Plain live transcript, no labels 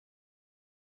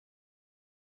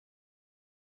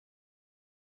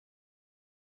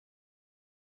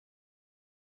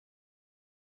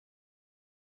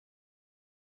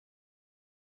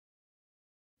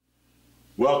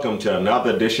Welcome to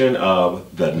another edition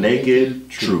of The Naked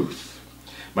Truth.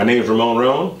 My name is Ramon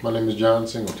Roan. My name is John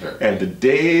Singletary. And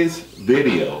today's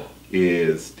video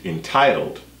is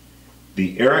entitled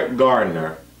The Eric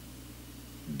Garner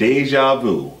Deja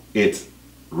Vu. It's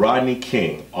Rodney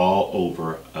King all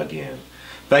over again.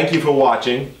 Thank you for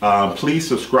watching. Please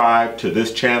subscribe to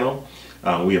this channel.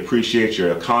 We appreciate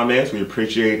your comments. We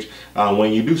appreciate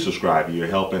when you do subscribe. You're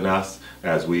helping us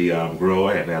as we grow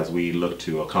and as we look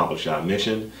to accomplish our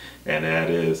mission, and that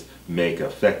is make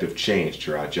effective change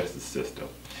to our justice system.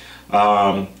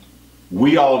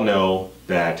 We all know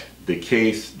that the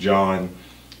case, John,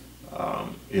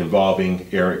 involving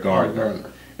Eric Garner,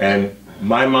 and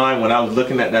my mind, when I was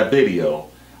looking at that video,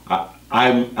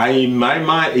 my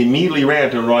mind immediately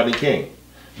ran to Rodney King.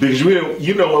 Because when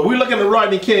we're looking at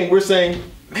Rodney King, we're saying,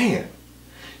 man,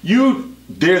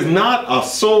 there's not a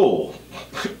soul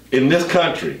in this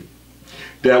country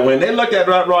that when they looked at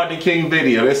Rodney King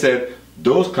video, they said,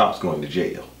 those cops going to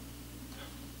jail.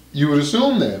 You would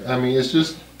assume that. I mean, it's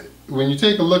just, when you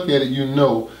take a look at it, you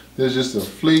know there's just a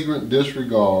flagrant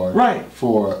disregard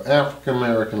for African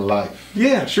American life.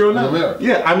 Yeah, sure enough. In America.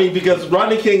 Yeah, I mean, because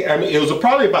Rodney King, I mean, it was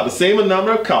probably about the same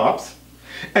number of cops,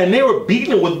 and they were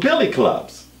beating him with billy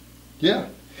clubs. Yeah.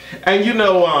 And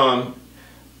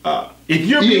if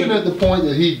you're even at the point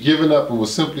that he'd given up and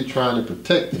was simply trying to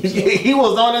protect himself. He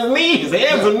was on his knees,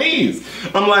 hands and knees.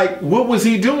 I'm like, what was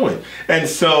he doing? And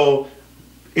so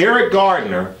Eric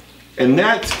Garner, in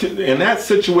that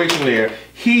situation there,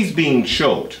 he's being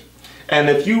choked. And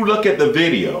if you look at the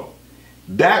video,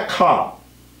 that cop,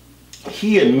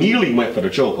 he immediately went for the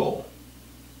chokehold.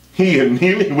 He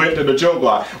immediately went to the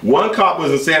chokehold. One cop was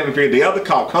in Santa Fe, the other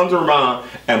cop comes around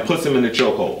and puts him in the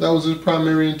chokehold. That was his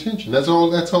primary intention. That's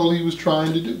all he was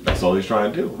trying to do. That's all he's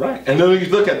trying to do, right. And then when you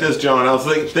look at this, John, I was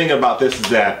thinking about this, is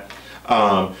that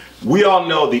we all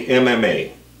know the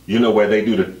MMA, where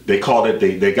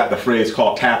they got the phrase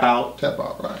called tap out. Tap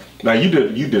out, right. Now you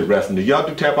did wrestling. Did y'all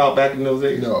do tap out back in those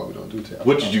days? No, we don't do tap out.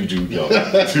 What did you do, Joe?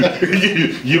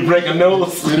 you break a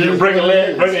nose? You break a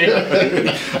leg?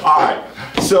 All right.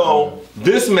 So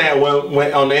this man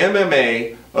went on the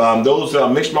MMA, those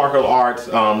mixed martial arts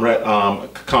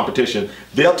competition,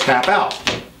 they'll tap out.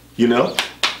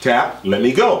 Tap, let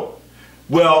me go.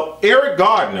 Well, Eric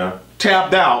Garner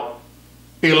tapped out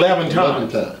 11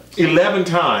 times. 11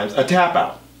 times a tap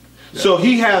out. Yeah. So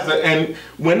he has and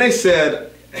when they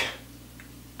said,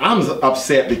 I'm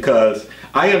upset because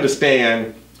I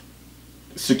understand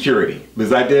security,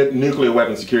 because I did nuclear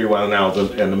weapons security while I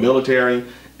was in the military,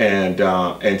 and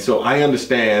so I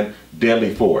understand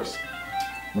deadly force.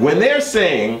 When they're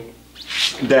saying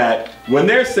that they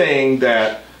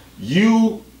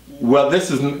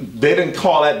didn't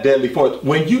call that deadly force.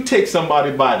 When you take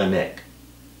somebody by the neck,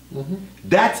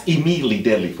 that's immediately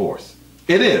deadly force.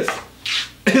 It is.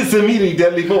 It's immediately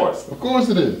deadly force. Of course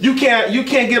it is. You can't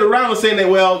get around and saying that,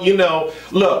 well,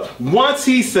 look, once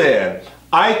he said,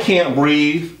 I can't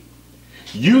breathe,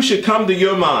 you should come to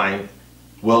your mind,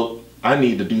 well, I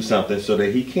need to do something so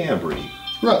that he can breathe.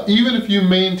 Right. Even if you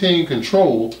maintain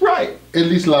control, right, at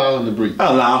least allow him to breathe.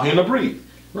 Allow him to breathe.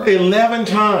 Right. 11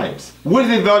 times. What,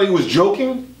 they thought he was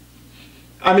joking?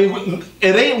 I mean,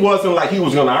 it wasn't like he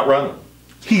was going to outrun him.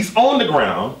 He's on the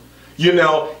ground.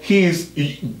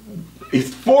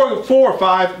 It's four or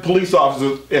five police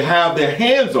officers that have their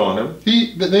hands on him.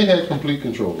 They had complete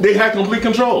control. They had complete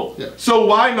control. Yeah. So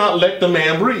why not let the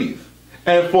man breathe?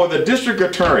 And for the district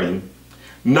attorney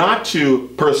not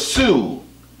to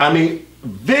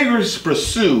vigorously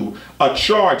pursue a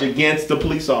charge against the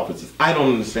police officers. I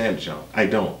don't understand, John. I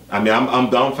don't. I mean, I'm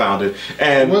dumbfounded.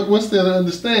 And what's there to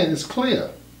understand? It's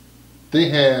clear.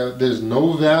 There's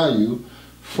no value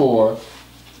for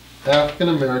African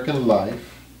American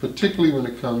life, particularly when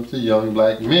it comes to young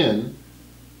black men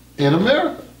in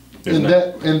America. And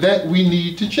that we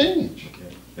need to change.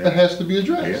 Okay. Yeah. That has to be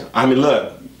addressed. Yeah. I mean,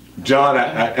 look, John,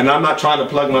 and I'm not trying to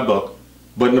plug my book,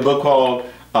 but in the book called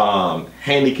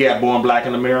Handicapped Born Black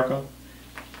in America,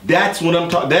 that's what I'm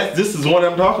talking. This is what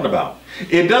I'm talking about.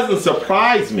 It doesn't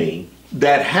surprise me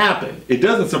that happened. It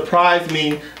doesn't surprise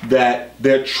me that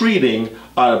they're treating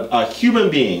a human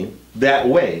being that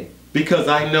way, because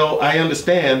I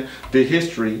understand the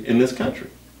history in this country.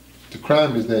 The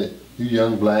crime is that you're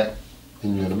young black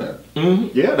and you're in America.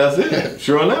 Yeah, that's it.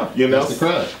 Sure enough, That's the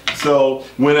crime. So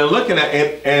when they're looking at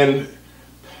it, and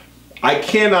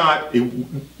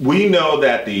we know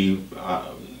that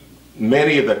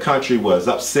many of the country was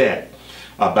upset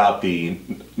about the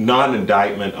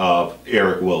non-indictment of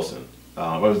Eric Wilson.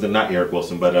 Not Eric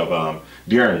Wilson, but of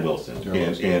Darren Wilson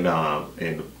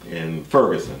in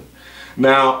Ferguson.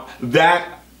 Now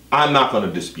that I'm not going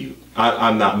to dispute.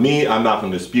 I'm not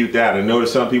going to dispute that. I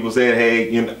notice some people say, hey,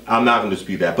 you know, I'm not going to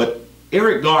dispute that. But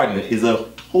Eric Garner is a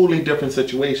totally different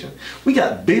situation. We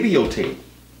got videotape.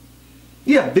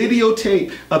 Yeah,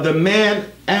 videotape of the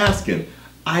man asking,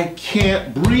 I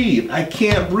can't breathe. I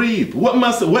can't breathe. What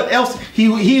else?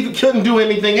 He couldn't do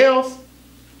anything else.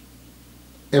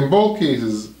 In both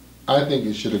cases, I think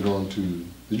it should have gone to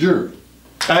the jury.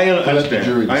 I understand. Let the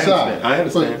jury decide. I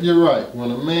understand. But you're right.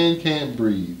 When a man can't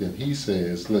breathe and he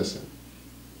says, listen,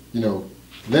 you know,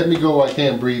 let me go, I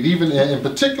can't breathe, even, and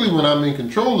particularly when I'm in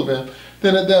control of him,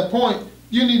 then at that point,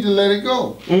 you need to let it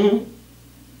go.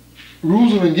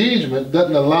 Rules of engagement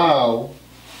doesn't allow,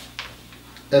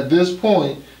 at this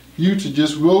point, you to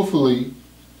just willfully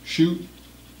shoot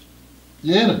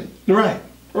your enemy. Right,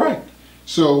 right.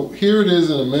 So here it is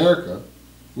in America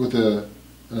with an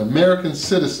American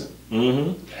citizen,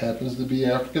 happens to be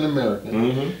African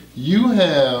American. You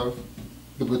have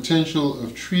the potential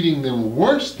of treating them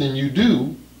worse than you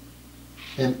do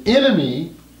an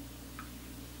enemy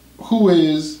who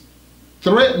is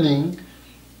threatening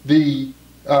the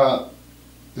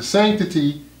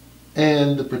sanctity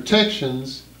and the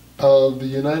protections of the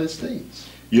United States.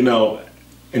 You know,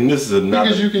 and this is another...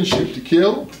 Because you can shoot to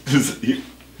kill.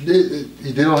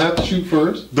 They don't have to shoot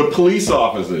first. The police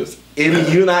officers in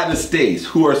the United States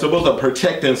who are supposed to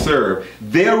protect and serve,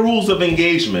 their rules of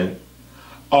engagement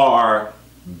are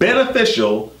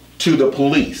beneficial to the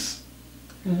police.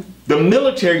 The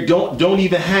military don't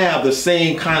even have the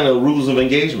same kind of rules of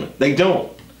engagement. They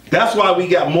don't. That's why we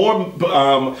got more.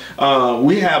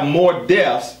 We have more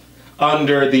deaths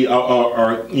under the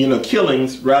or you know,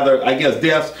 killings, rather, I guess,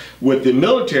 deaths with the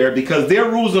military, because their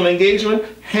rules of engagement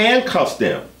handcuffs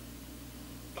them.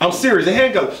 I'm serious. They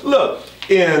handcuff. Look,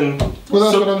 well,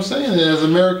 that's what I'm saying. As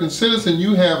an American citizen,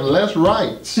 you have less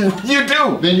rights. You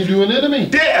do. Than you do an enemy.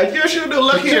 Yeah, you sure do.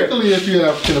 Look here. Particularly if you're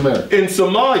African American. In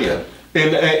Somalia,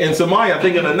 in Somalia, I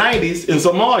think in the 90s, in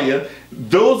Somalia,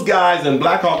 those guys in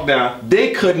Black Hawk Down,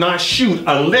 they could not shoot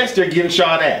unless they're getting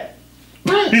shot at.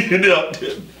 You know,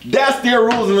 that's their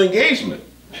rules of engagement.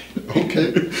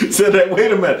 Okay. So that,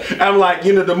 wait a minute. I'm like,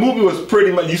 you know, the movie was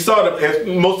pretty much, you saw it,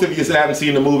 most of you haven't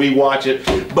seen the movie, watch it,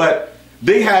 but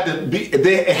they had to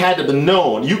be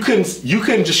known. You couldn't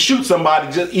just shoot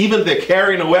somebody, just even if they're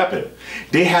carrying a weapon.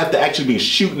 They have to actually be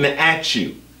shooting at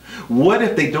you. What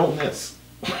if they don't miss?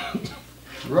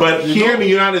 But here in the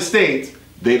United States,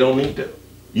 they don't need to.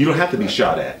 You don't have to be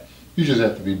shot at. You just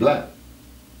have to be black.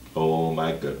 Oh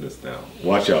my goodness! Now,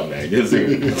 watch out, man.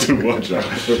 Watch out.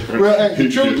 Well, the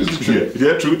truth is the truth.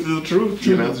 Yeah, truth is the truth.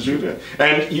 You know, the truth.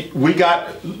 And we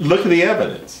got, look at the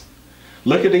evidence.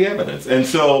 Look at the evidence. And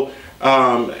so,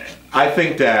 I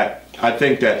think that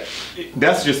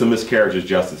that's just a miscarriage of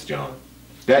justice, John.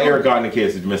 That Eric Garner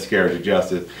case is a miscarriage of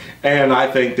justice. And I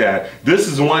think that this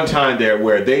is one time there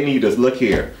where they need us. Look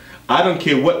here. I don't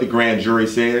care what the grand jury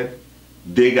said.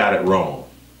 They got it wrong.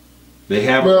 They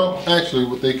have. Well, actually,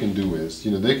 what they can do is,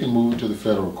 you know, they can move it to the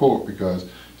federal court, because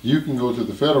you can go to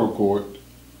the federal court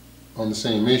on the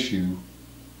same issue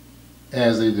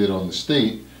as they did on the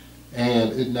state,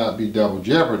 and it not be double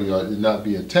jeopardy, or it not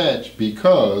be attached,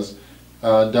 because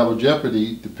double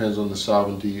jeopardy depends on the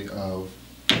sovereignty of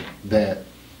that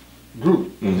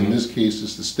group. In this case,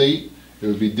 it's the state. It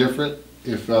would be different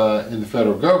if in the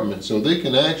federal government. So they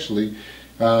can actually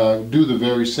do the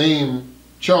very same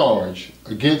charge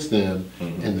against them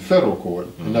in the federal court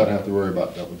and not have to worry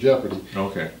about double jeopardy.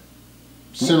 Okay.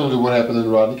 Similar to what happened in the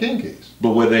Rodney King case.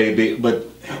 But were they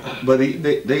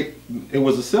it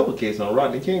was a civil case on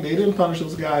Rodney King. They didn't punish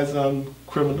those guys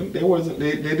criminally.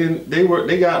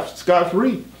 They got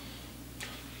scot-free.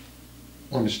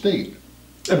 On the state.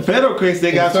 In the federal case,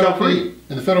 they got scot-free.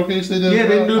 In the federal case, they did. Yeah,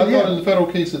 they do. I thought in the federal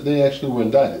case that they actually were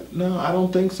indicted. No, I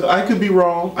don't think so. I could be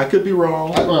wrong.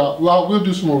 Well, we'll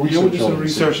do some more research. Yeah, we'll do some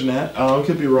research on that. I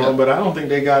could be wrong, but I don't think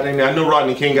they got any. I know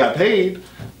Rodney King got paid,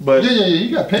 but he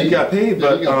got paid. He got paid,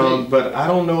 but I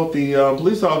don't know if the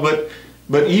police officer.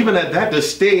 But even at that, the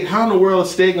state. How in the world is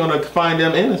the state going to find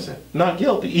them innocent, not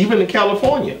guilty? Even in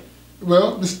California.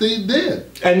 Well, the state did.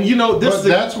 And you know,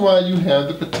 that's why you have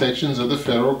the protections of the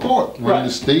federal court when the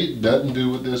state doesn't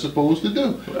do what they're supposed to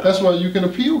do. That's why you can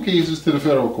appeal cases to the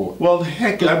federal court. Well,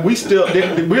 heck, we're still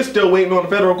waiting on the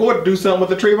federal court to do something with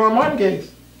the Trayvon Martin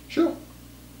case. Sure.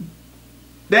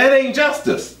 That ain't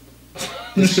justice.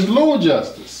 It's slow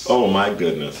justice. Oh my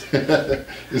goodness.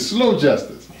 It's slow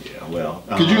justice. Yeah, well.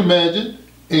 Could you imagine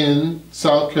in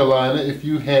South Carolina if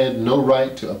you had no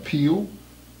right to appeal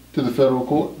to the federal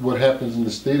court? What happens in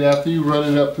the state after you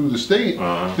run it up through the state?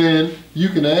 Then you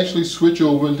can actually switch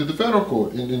over into the federal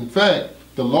court. And in fact,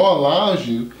 the law allows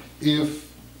you,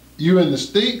 if you're in the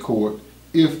state court,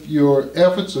 if your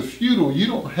efforts are futile, you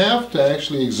don't have to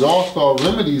actually exhaust all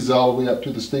remedies all the way up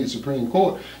to the state Supreme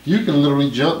Court. You can literally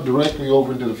jump directly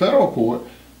over into the federal court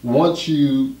once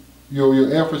your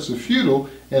efforts are futile,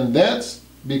 and that's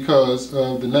because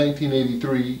of the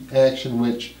 1983 action,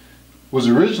 which was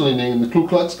originally named the Ku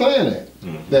Klux Klan Act.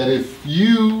 That if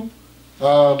you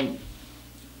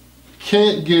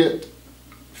can't get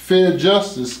fair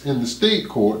justice in the state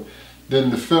court, then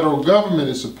the federal government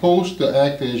is supposed to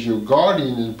act as your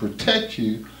guardian and protect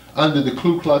you under the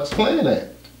Ku Klux Klan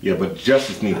Act. Yeah, but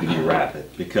justice needs to be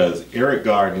rapid, because Eric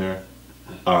Garner,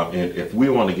 and if we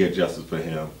want to get justice for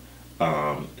him,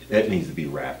 it needs to be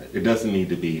rapid. It doesn't need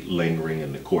to be lingering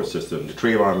in the court system. The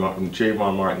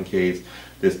Trayvon Martin case,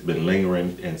 that's been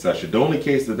lingering and such. The only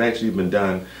case that's actually been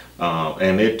done,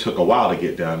 and it took a while to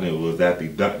get done, it was at the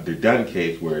Dunn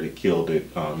case where they killed the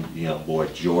young boy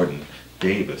Jordan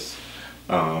Davis.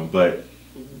 But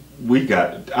we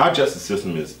got, our justice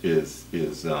system is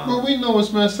well, we know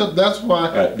it's messed up. That's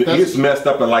why it's messed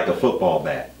up like a football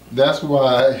bat. That's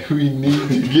why we need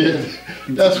to get.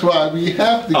 That's why we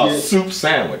have to get soup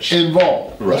sandwich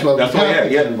involved. Right. That's why we have to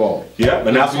get involved. Yeah,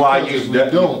 and that's why if we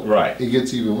don't. Right. It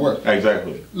gets even worse.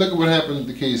 Exactly. Look at what happened in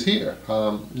the case here.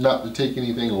 Not to take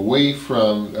anything away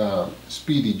from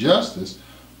speedy justice,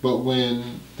 but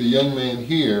when the young man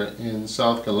here in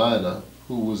South Carolina,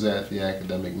 who was at the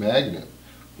Academic Magnet,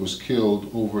 was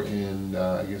killed over in,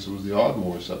 I guess it was the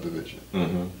Ardmore subdivision.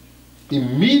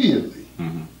 Immediately,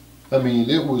 I mean,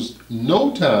 it was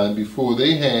no time before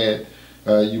they had,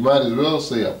 you might as well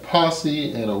say, a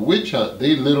posse and a witch hunt.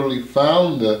 They literally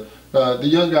found the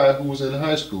young guy who was in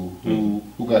high school who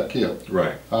got killed.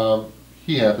 Right.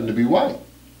 He happened to be white.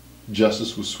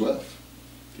 Justice was swift.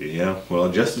 Yeah,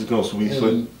 well, justice goes swift.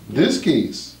 In this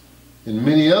case, in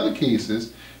many other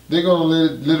cases, they're going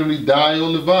to literally die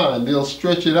on the vine. They'll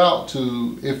stretch it out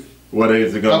to, if what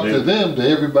is it going to do? Up to them, to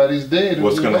everybody's dead.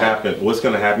 What's going to happen? What's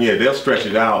going to happen? Yeah, they'll stretch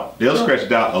it out. They'll stretch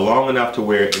it out long enough to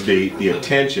where the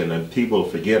attention and people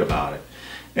forget about it,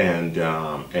 and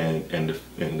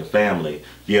the family.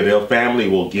 Yeah, their family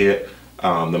will get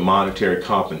the monetary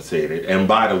compensated. And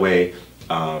by the way,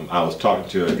 I was talking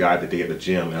to a guy today at the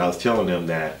gym, and I was telling them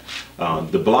that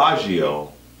de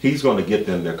Blasio, he's going to get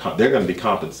them they're going to be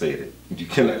compensated. You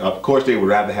can, of course, they would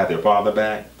rather have their father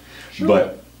back,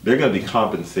 but they're going to be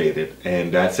compensated,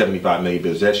 and that $75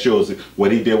 million. That shows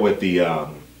what he did with the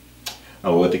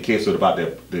case about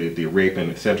the rape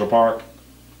in Central Park.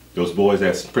 Those boys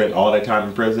that spent all that time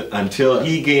in prison until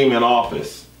he came in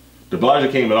office. De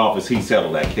Blasio came in office. He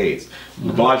settled that case.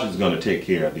 De Blasio is going to take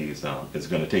care of these. Is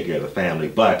going to take care of the family.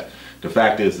 But the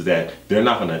fact is that they're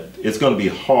not going to. It's going to be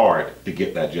hard to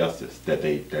get that justice that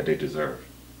they deserve.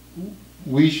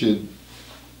 We should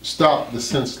stop the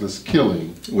senseless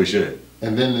killing. We should.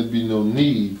 And then there'd be no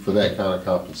need for that kind of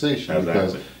compensation.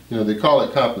 Exactly. Because, they call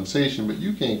it compensation, but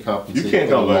you can't compensate. You can't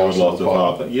for the loss of of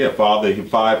father. Yeah, father,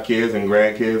 5 kids and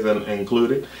grandkids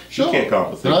included. Sure. You can't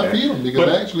compensate. And I that. feel them,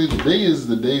 because actually today is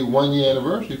the day 1 year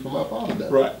anniversary for my father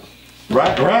died.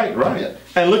 Right. Right. Yeah.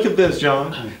 And look at this,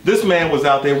 John. This man was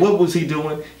out there. What was he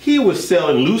doing? He was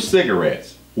selling loose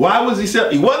cigarettes. Why was he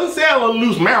selling? He wasn't selling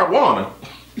loose marijuana.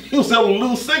 He was selling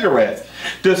loose cigarettes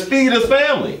to feed his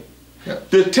family. Yeah.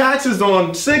 The taxes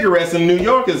on cigarettes in New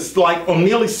York is like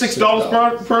nearly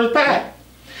 $6 per pack.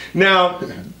 Now,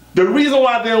 the reason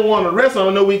why they don't want to arrest him,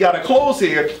 I know we got to close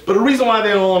here, but the reason why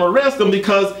they don't want to arrest him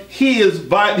because he's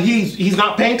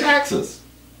not paying taxes.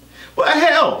 Well,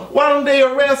 hell, why don't they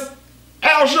arrest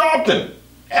Al Sharpton?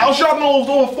 Al Sharpton owes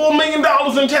over $4 million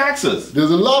in taxes.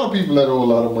 There's a lot of people that owe a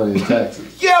lot of money in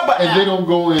taxes. Yeah, but and they don't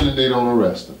go in and they don't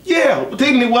arrest them. Yeah, Al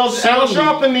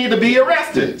Sharpton need to be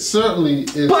arrested. Certainly.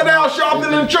 Put Al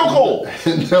Sharpton in chokehold.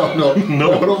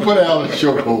 No, don't put Al in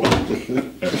chokehold.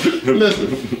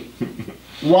 Listen.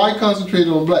 Why concentrate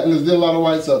on black? There's a lot of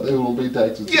whites out there who don't pay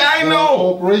taxes. Yeah, I know.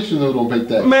 Corporations who don't pay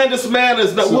taxes. Man, this man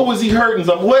is not. What was he hurting?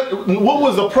 What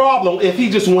was the problem if he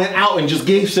just went out and just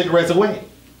gave cigarettes away?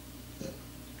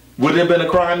 Would it have been a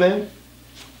crime then?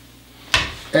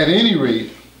 At any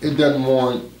rate, it doesn't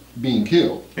warrant being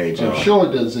killed. Hey, John. I'm sure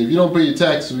it doesn't say, if you don't pay your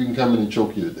taxes, we can come in and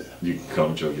choke you to death. You can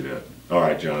come choke you to death. All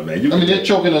right, John, man. They're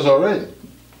choking us already.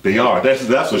 They are.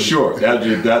 That's for sure.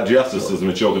 That justice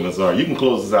system is choking us already. You can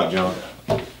close this out, John.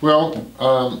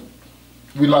 Well,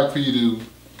 we'd like for you to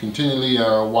continually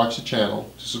watch the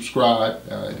channel, to subscribe.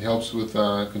 It helps with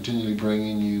continually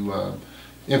bringing you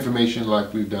information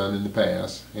like we've done in the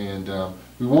past. And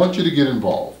we want you to get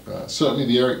involved. Certainly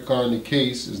the Eric Garner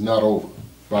case is not over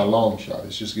by a long shot.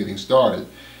 It's just getting started.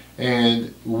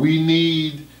 And we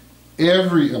need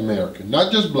every American,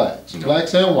 not just blacks,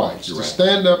 blacks and whites, to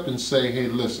stand up and say, hey,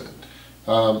 listen,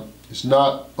 it's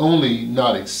not only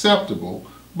not acceptable,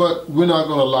 but we're not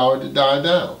going to allow it to die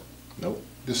down. Nope.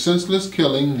 The senseless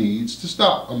killing needs to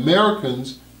stop.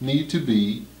 Americans need to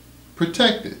be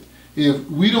protected. If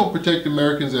we don't protect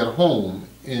Americans at home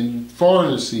and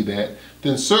foreigners see that,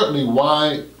 then certainly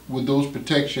why would those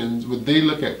protections, would they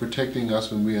look at protecting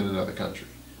us when we're in another country?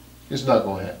 It's not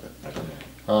going to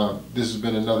happen. This has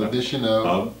been another edition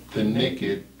of The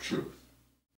Naked Truth.